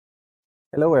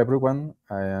Hello everyone,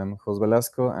 I am Jos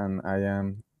Velasco and I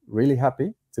am really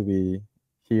happy to be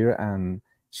here and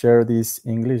share this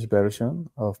English version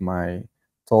of my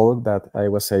talk that I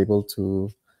was able to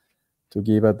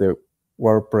give at the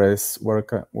WordPress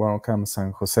WordCamp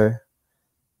San Jose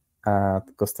at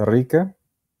Costa Rica.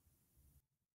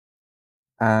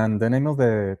 And the name of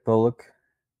the talk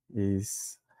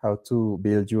is how to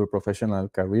build your professional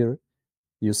career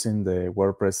using the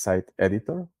WordPress site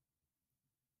editor.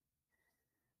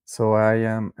 So I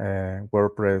am a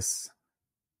WordPress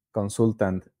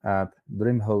consultant at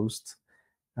DreamHost,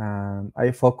 and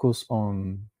I focus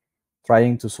on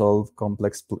trying to solve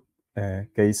complex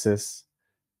cases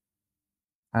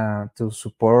to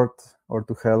support or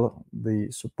to help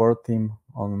the support team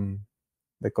on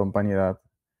the company that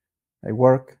I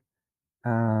work.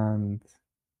 And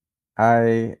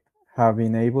I have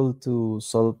been able to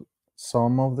solve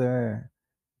some of the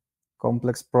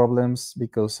complex problems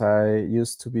because I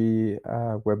used to be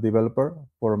a web developer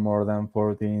for more than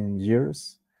 14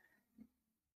 years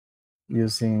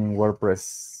using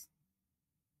WordPress.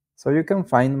 So you can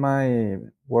find my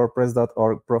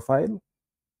WordPress.org profile.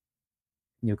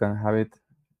 You can have it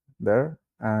there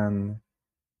and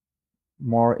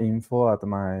more info at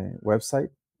my website.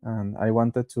 And I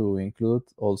wanted to include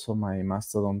also my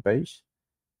Mastodon page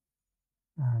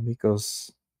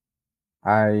because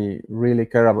I really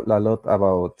care a lot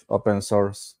about open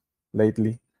source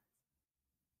lately.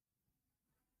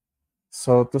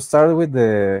 So to start with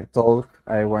the talk,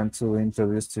 I want to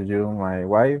introduce to you my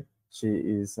wife. She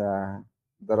is a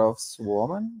Dross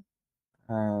woman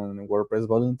and WordPress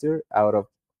volunteer out of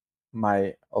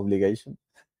my obligation.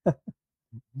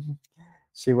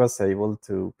 She was able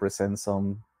to present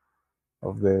some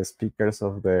of the speakers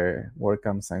of the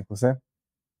WordCamp San Jose.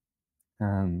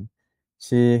 And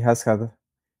she has had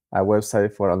a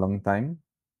website for a long time.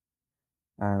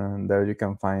 And there you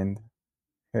can find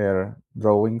her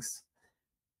drawings.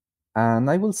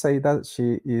 And I will say that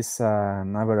she is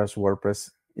an average WordPress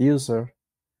user.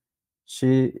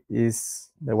 She is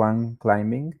the one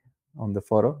climbing on the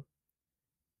photo.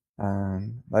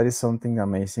 And that is something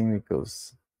amazing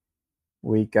because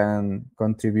we can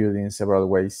contribute in several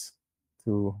ways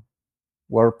to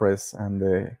WordPress, and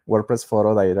the WordPress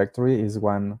photo directory is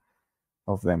one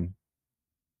of them.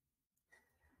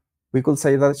 We could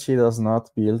say that she does not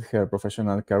build her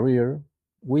professional career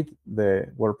with the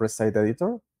WordPress site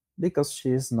editor because she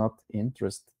is not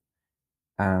interested,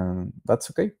 and that's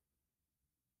okay.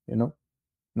 You know,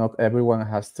 not everyone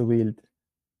has to build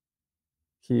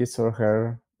his or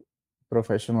her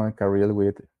professional career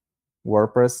with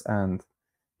WordPress and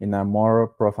in a more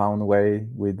profound way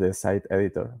with the site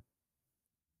editor.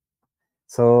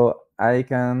 So I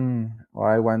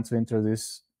want to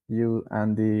introduce you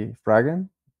Andy Fragen.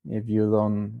 If you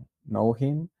don't know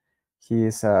him, he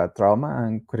is a trauma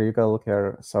and critical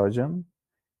care surgeon.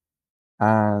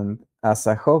 And as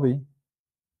a hobby,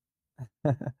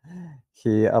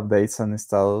 he updates and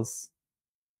installs.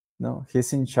 No,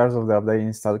 he's in charge of the update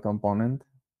install component.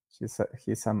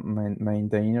 He's a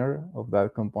maintainer of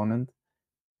that component.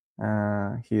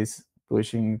 He's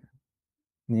pushing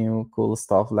new cool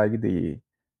stuff like the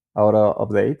auto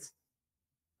update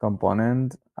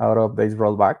component, auto update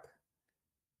rollback.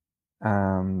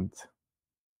 And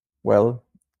well,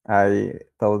 I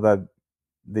thought that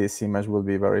this image would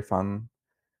be very fun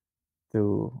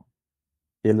to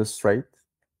illustrate.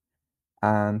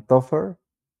 And Topher,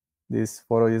 this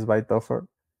photo is by Topher.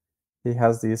 He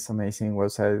has this amazing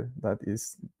website that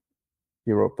is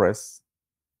HeroPress,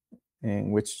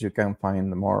 in which you can find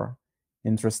more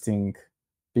interesting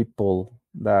people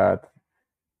that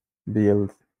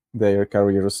build their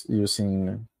careers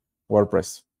using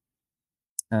WordPress.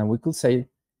 And we could say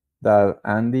that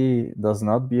Andy does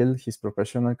not build his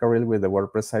professional career with the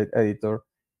WordPress site editor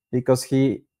because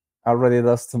he already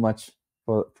does too much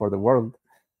for the world.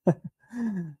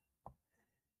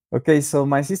 Okay, so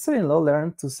my sister-in-law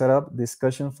learned to set up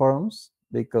discussion forums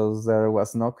because there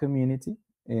was no community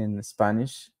in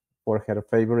Spanish for her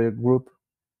favorite group,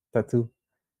 Tattoo.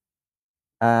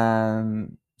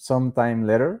 And sometime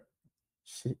later,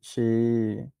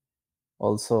 she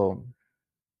also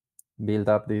built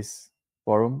up this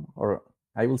forum, or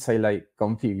I will say like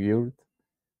configured.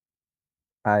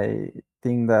 I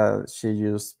think that she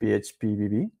used PHP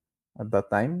BB at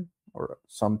that time or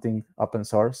something open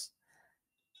source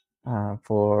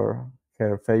for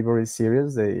her favorite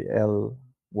series, the L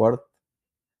Word.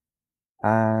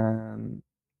 And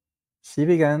she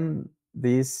began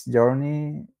this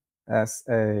journey as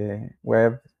a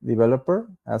web developer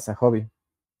as a hobby.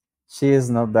 She is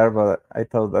not there, but I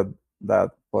thought that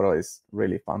that photo is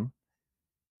really fun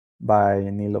by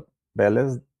Nilo.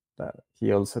 Velez, that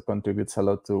he also contributes a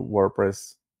lot to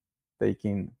WordPress,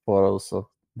 taking photos of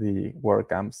the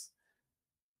WordCamps.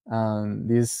 And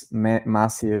this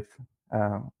massive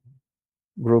uh,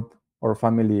 group or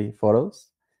family photos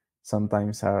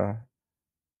sometimes are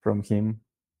from him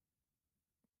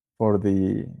for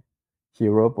the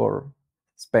Europe or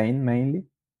Spain mainly.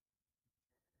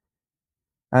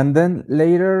 And then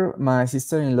later, my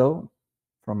sister-in-law,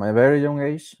 from a very young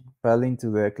age, fell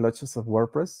into the clutches of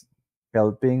WordPress,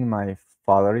 helping my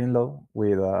father-in-law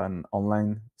with an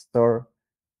online store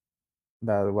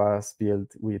that was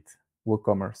built with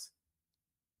WooCommerce.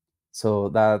 So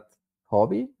that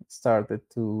hobby started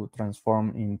to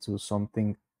transform into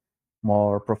something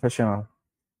more professional.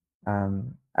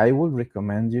 And I would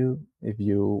recommend you, if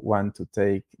you want to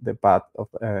take the path of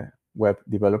a web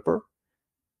developer,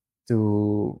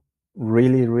 to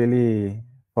really, really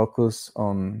focus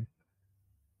on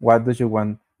what do you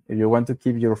want. If you want to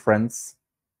keep your friends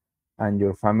and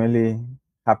your family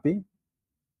happy,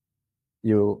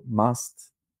 you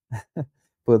must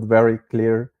put very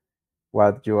clear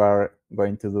what you are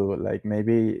going to do. Like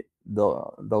maybe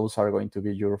those are going to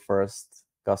be your first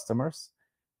customers,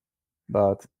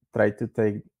 but try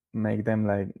to make them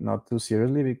like not too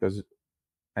seriously, because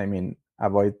I mean,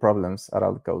 avoid problems at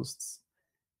all costs.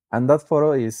 And that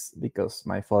photo is because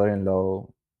my father-in-law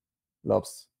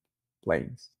loves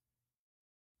planes.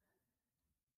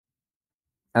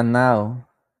 And now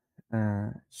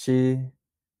she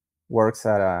works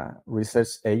at a research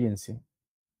agency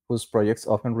whose projects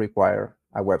often require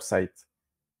a website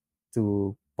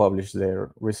to publish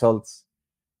their results.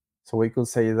 So we could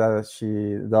say that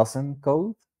she doesn't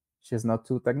code. She's not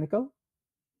too technical.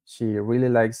 She really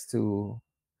likes to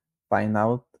find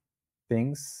out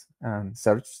things and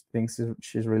search things.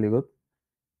 She's really good.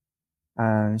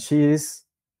 And she is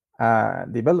a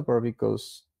developer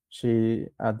because she,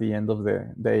 at the end of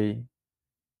the day,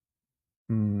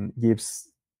 gives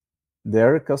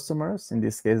their customers, in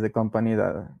this case the company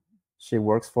that she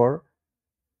works for,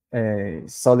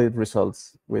 solid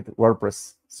results with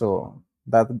WordPress. So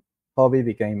that hobby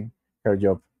became her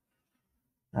job.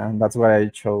 And that's why I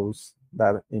chose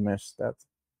that image, that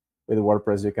with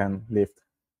WordPress you can lift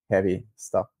heavy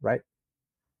stuff, right?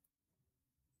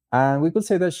 And we could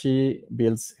say that she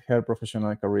builds her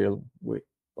professional career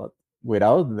but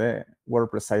without the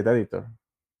WordPress site editor,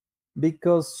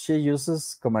 because she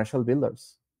uses commercial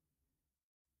builders.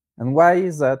 And why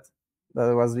is that?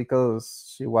 That was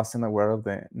because she wasn't aware of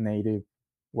the native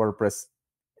WordPress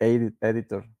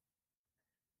editor.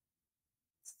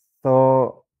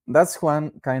 So that's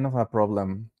one kind of a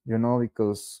problem,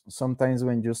 because sometimes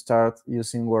when you start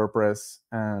using WordPress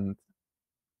and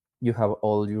you have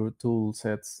all your tool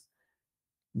sets,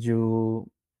 you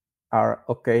are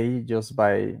okay just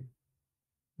by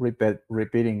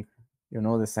repeating,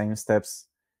 the same steps.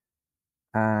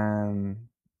 And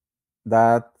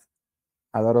that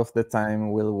a lot of the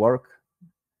time will work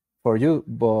for you,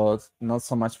 but not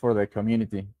so much for the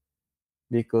community.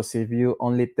 Because if you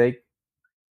only take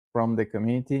from the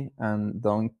community and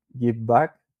don't give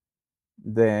back,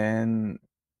 then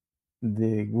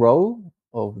the growth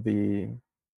of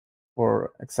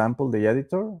for example, the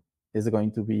editor is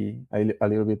going to be a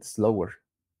little bit slower.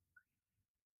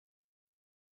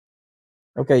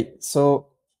 Okay, so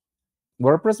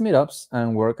WordPress meetups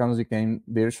and WordCamps became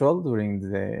virtual during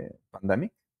the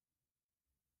pandemic,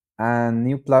 and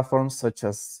new platforms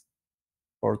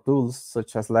or tools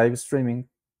such as live streaming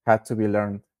had to be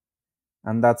learned.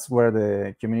 And that's where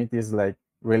the community is like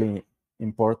really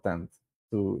important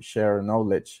to share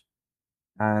knowledge.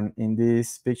 And in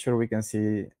this picture, we can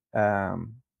see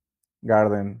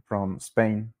Garden from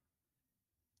Spain.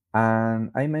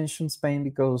 And I mentioned Spain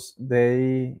because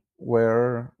they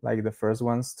were like the first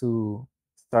ones to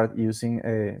start using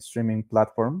a streaming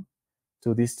platform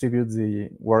to distribute the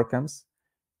WordCamps.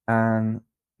 And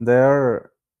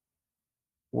there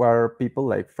were people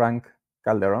like Frank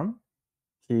Calderon.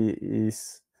 He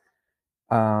is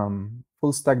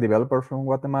full stack developer from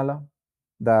Guatemala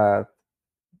that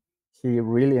he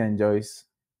really enjoys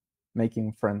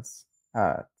making friends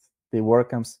at the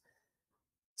WordCamps.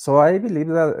 So I believe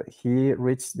that he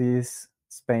reached these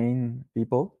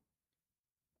people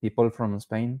from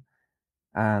Spain,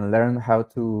 and learned how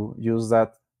to use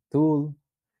that tool.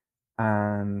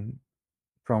 And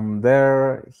from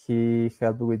there, he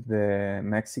helped with the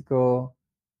Mexico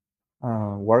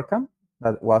WordCamp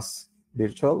that was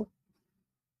virtual.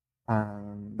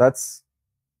 And that's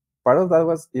part of that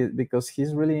was because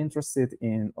he's really interested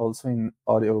in also in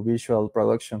audiovisual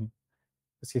production,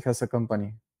 because he has a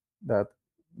company that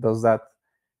does that.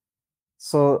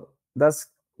 So that's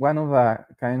one of a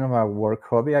kind of a work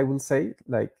hobby, I will say.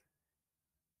 Like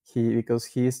because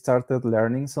he started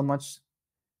learning so much,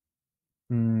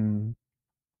 mm,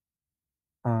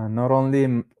 not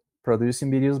only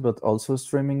producing videos but also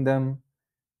streaming them.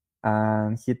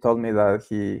 And he told me that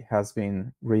he has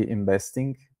been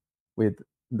reinvesting with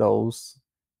those,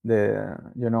 the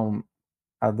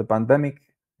at the pandemic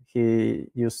he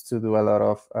used to do a lot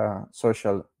of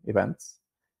social events,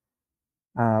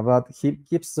 but he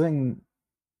keeps doing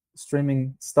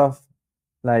streaming stuff.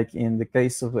 Like in the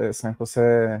case of the San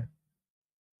Jose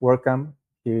WordCamp,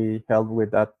 he helped with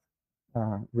that,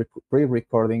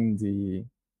 pre-recording the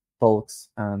talks.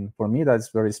 And for me, that's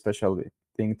very special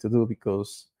thing to do,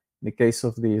 because in the case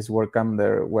of this WordCamp,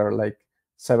 there were like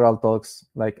several talks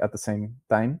like at the same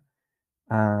time,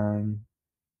 and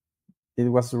it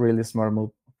was a really smart move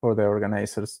for the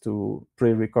organizers to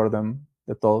pre-record them,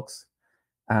 the talks,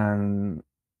 and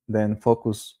then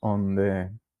focus on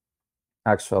the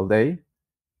actual day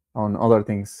on other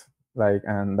things. Like,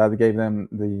 and that gave them,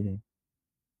 the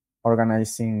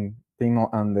organizing team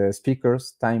and the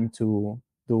speakers, time to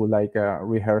do like a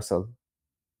rehearsal.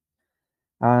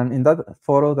 And in that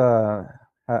photo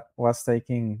that was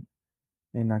taken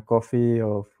in a coffee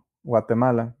of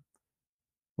Guatemala,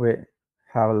 we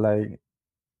have like,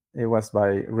 it was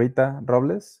by Rita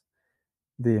Robles,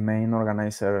 the main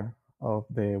organizer of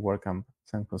the WordCamp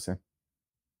San Jose.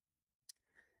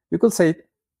 You could say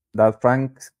that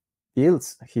Frank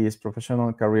builds his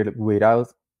professional career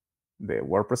without the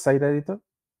WordPress site editor,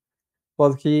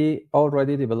 but he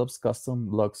already develops custom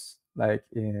blogs. Like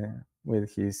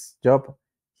with his job,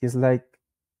 he's like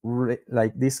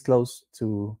this close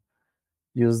to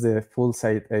use the full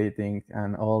site editing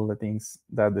and all the things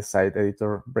that the site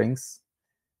editor brings,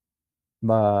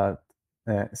 but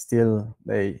still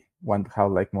they want to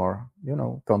have like more,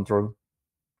 control.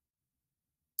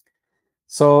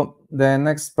 So the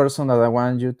next person that I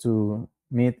want you to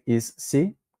meet is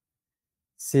C.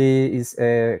 C is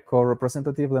a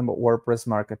co-representative of the WordPress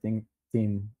marketing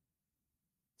team.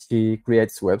 She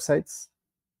creates websites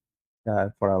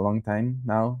for a long time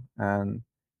now, and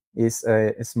is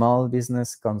a small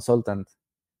business consultant.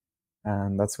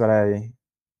 And that's why I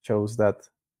chose that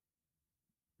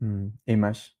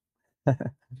image.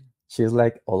 She's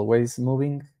like always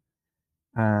moving,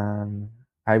 and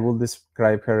I will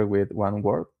describe her with one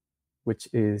word, which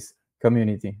is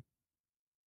community.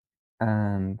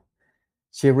 And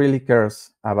she really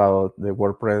cares about the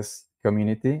WordPress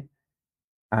community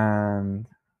and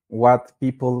what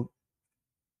people,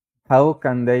 how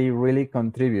can they really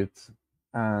contribute,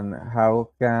 and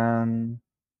how can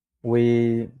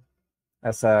we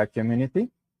as a community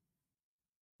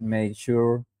make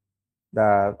sure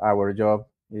that our job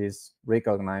is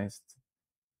recognized,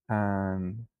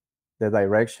 and the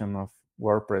direction of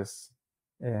WordPress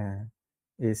uh,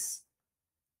 is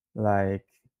like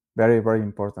very, very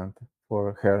important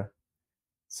for her.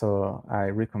 So I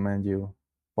recommend you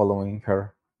following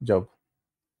her job.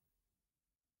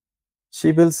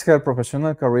 She builds her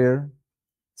professional career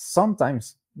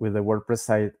sometimes with the WordPress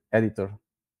site editor,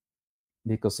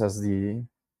 because as the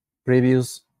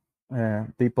previous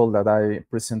people that I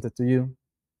presented to you,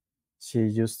 she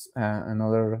used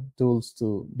another tools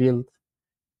to build.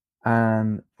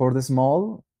 And for the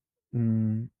small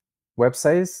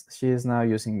websites, she is now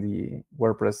using the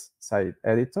WordPress site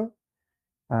editor.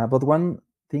 But one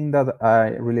thing that I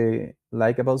really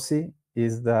like about C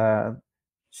is that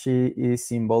she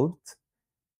is involved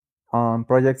on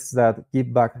projects that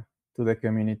give back to the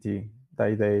community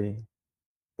that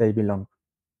they belong.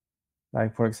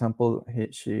 Like, for example,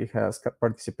 she has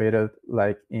participated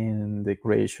like in the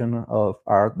creation of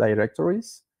art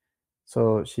directories.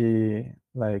 So she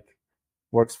like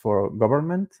works for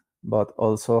government, but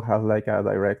also has like a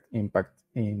direct impact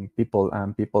in people,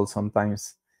 and people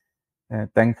sometimes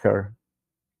thank her.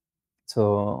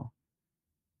 So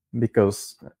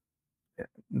because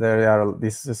there are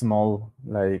these small,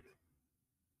 like,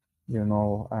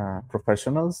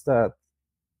 professionals that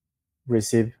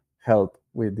receive help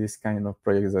with this kind of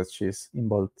projects that she's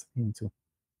involved into.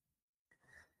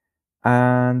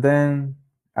 And then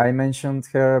I mentioned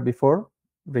her before,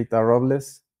 Rita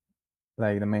Robles,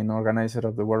 like the main organizer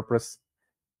of the WordPress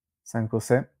San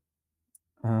Jose,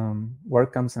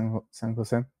 WordCamp San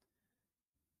Jose.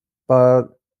 But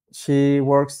she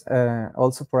works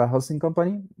also for a hosting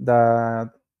company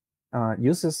that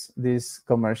uses this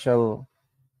commercial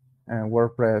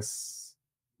WordPress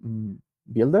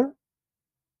builder,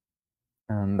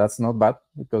 and that's not bad,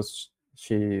 because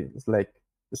she is like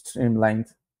streamlined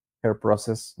her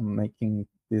process on making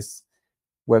these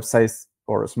websites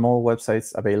or small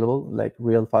websites available like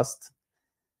real fast.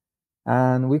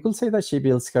 And we could say that she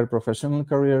builds her professional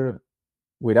career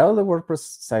without the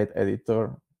WordPress site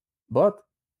editor, but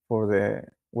for the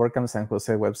WordCamp San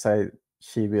Jose website,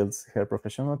 she builds her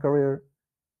professional career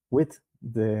with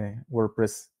the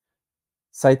WordPress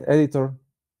site editor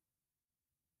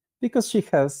because she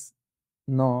has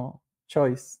no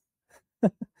choice.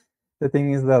 The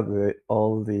thing is that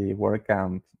all the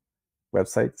WordCamp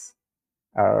websites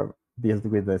are built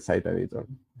with the site editor.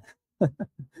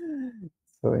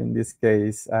 So in this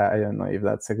case, I don't know if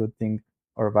that's a good thing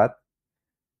or bad.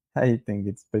 I think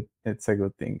it's a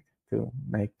good thing to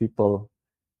make people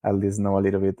at least know a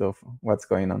little bit of what's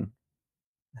going on.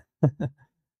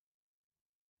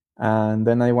 And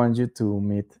then I want you to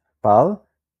meet Pal.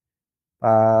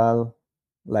 Pal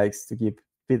likes to give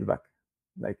feedback.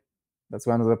 Like that's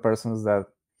one of the persons that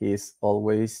he's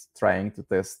always trying to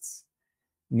test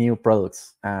new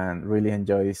products and really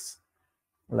enjoys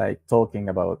like talking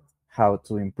about how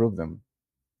to improve them.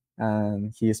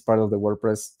 And he is part of the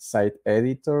WordPress site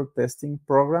editor testing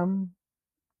program.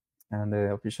 And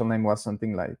the official name was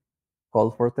something like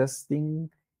call for testing,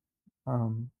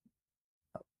 um,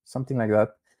 something like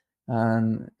that.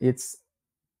 And it's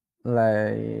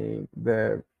like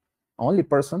the only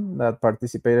person that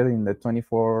participated in the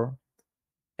 24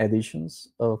 editions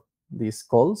of these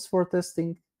calls for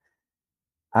testing.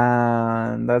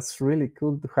 And that's really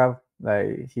cool to have.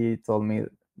 Like he told me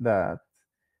that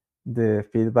the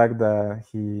feedback that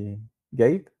he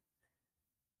gave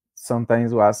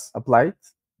sometimes was applied,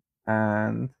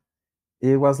 and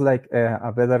it was like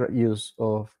a better use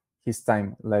of his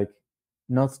time, like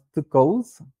not to code.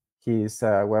 He's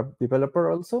a web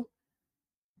developer also,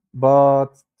 but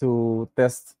to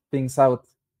test things out.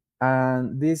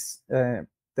 And these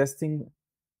testing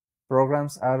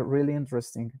programs are really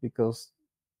interesting because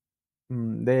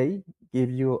they give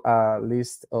you a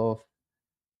list of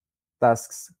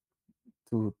tasks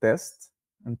to test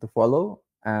and to follow,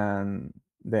 and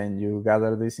then you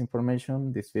gather this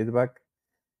information, this feedback,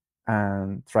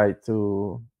 and try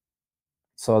to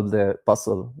solve the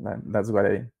puzzle. That's why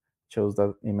I chose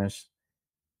that image.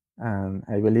 And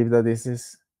I believe that this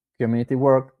is community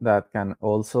work that can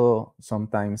also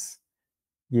sometimes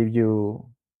give you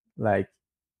like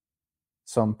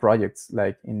some projects.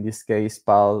 Like in this case,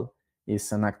 Paul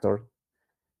is an actor.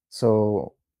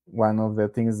 So one of the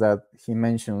things that he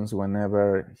mentions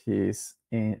whenever he's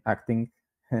acting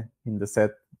in the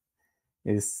set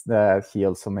is that he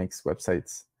also makes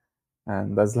websites.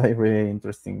 And that's like really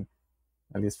interesting,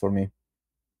 at least for me.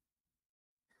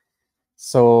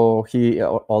 So he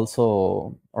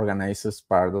also organizes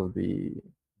part of the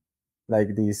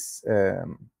like these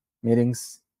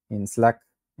meetings in Slack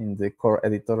in the core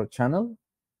editor channel.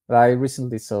 But I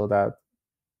recently saw that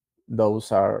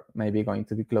those are maybe going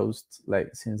to be closed, like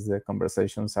since the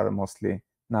conversations are mostly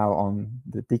now on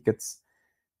the tickets.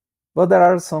 But there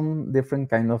are some different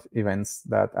kind of events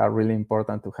that are really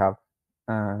important to have,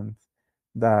 and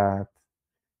that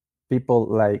people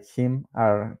like him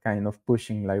are kind of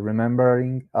pushing, like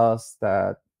remembering us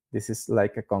that this is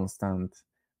like a constant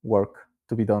work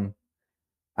to be done.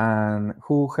 And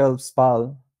who helps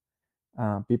Paul?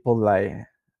 People like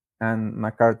Anne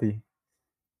McCarthy.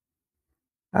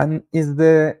 And is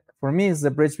the for me is the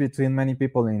bridge between many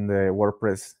people in the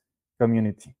WordPress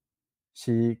community.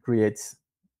 She creates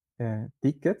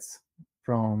tickets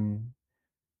from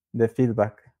the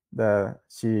feedback that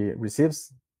she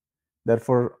receives.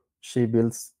 Therefore, she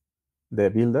builds the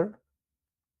builder.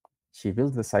 She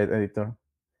builds the site editor.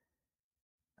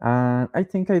 And I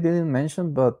think I didn't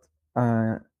mention, but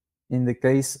in the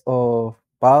case of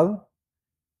Pal,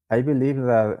 I believe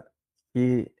that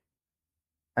he,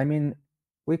 I mean,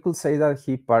 we could say that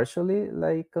he partially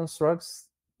like constructs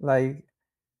like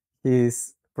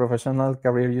his professional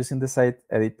career using the site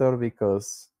editor,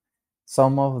 because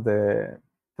some of the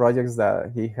projects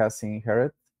that he has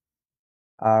inherited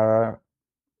are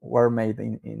were made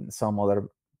in some other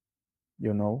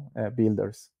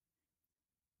builders.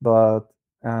 But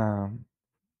um,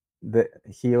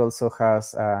 he also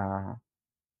has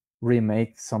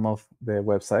remake some of the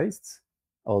websites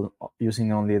all,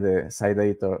 using only the site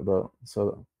editor though.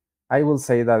 So I will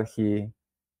say that he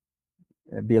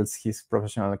builds his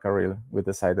professional career with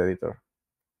the site editor.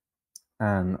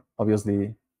 And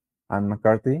obviously Anne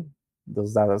McCarthy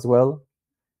does that as well.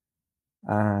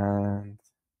 And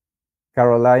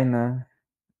Carolina,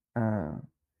 uh,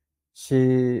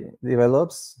 she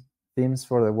develops themes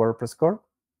for the WordPress core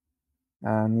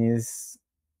and is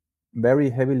very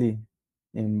heavily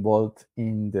involved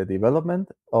in the development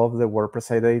of the WordPress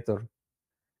site editor.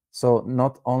 So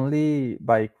not only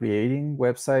by creating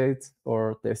websites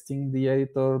or testing the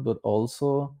editor, but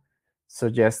also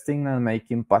suggesting and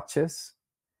making patches,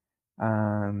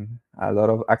 and a lot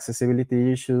of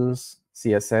accessibility issues,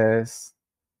 CSS,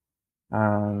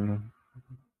 and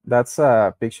that's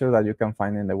a picture that you can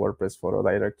find in the WordPress photo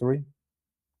directory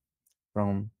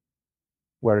from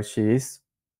where she is.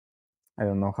 I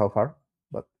don't know how far,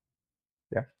 but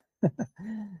yeah.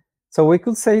 So we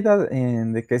could say that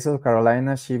in the case of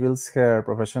Carolina, she builds her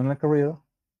professional career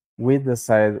with the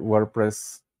side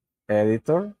WordPress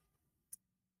editor.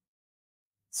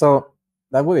 So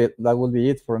that would be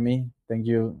it for me. Thank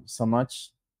you so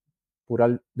much.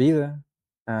 Pura vida,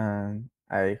 and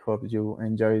I hope you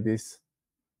enjoy this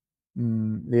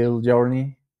little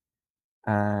journey.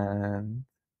 And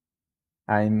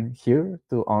I'm here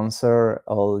to answer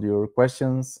all your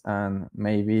questions, and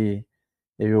maybe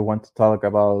if you want to talk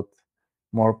about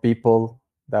more people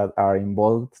that are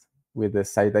involved with the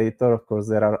site editor, of course,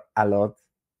 there are a lot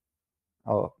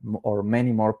or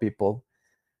many more people,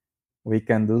 we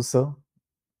can do so.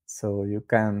 So you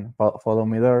can follow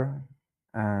me there.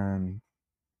 And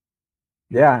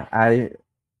yeah, I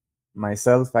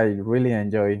myself, I really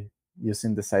enjoy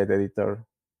using the site editor,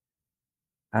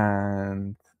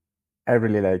 and I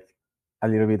really like a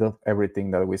little bit of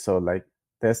everything that we saw, like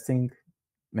testing,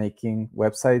 making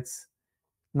websites,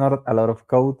 not a lot of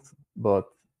code, but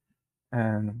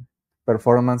and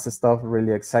performance stuff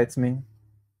really excites me,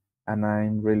 and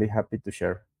I'm really happy to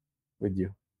share with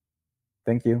you.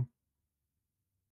 Thank you.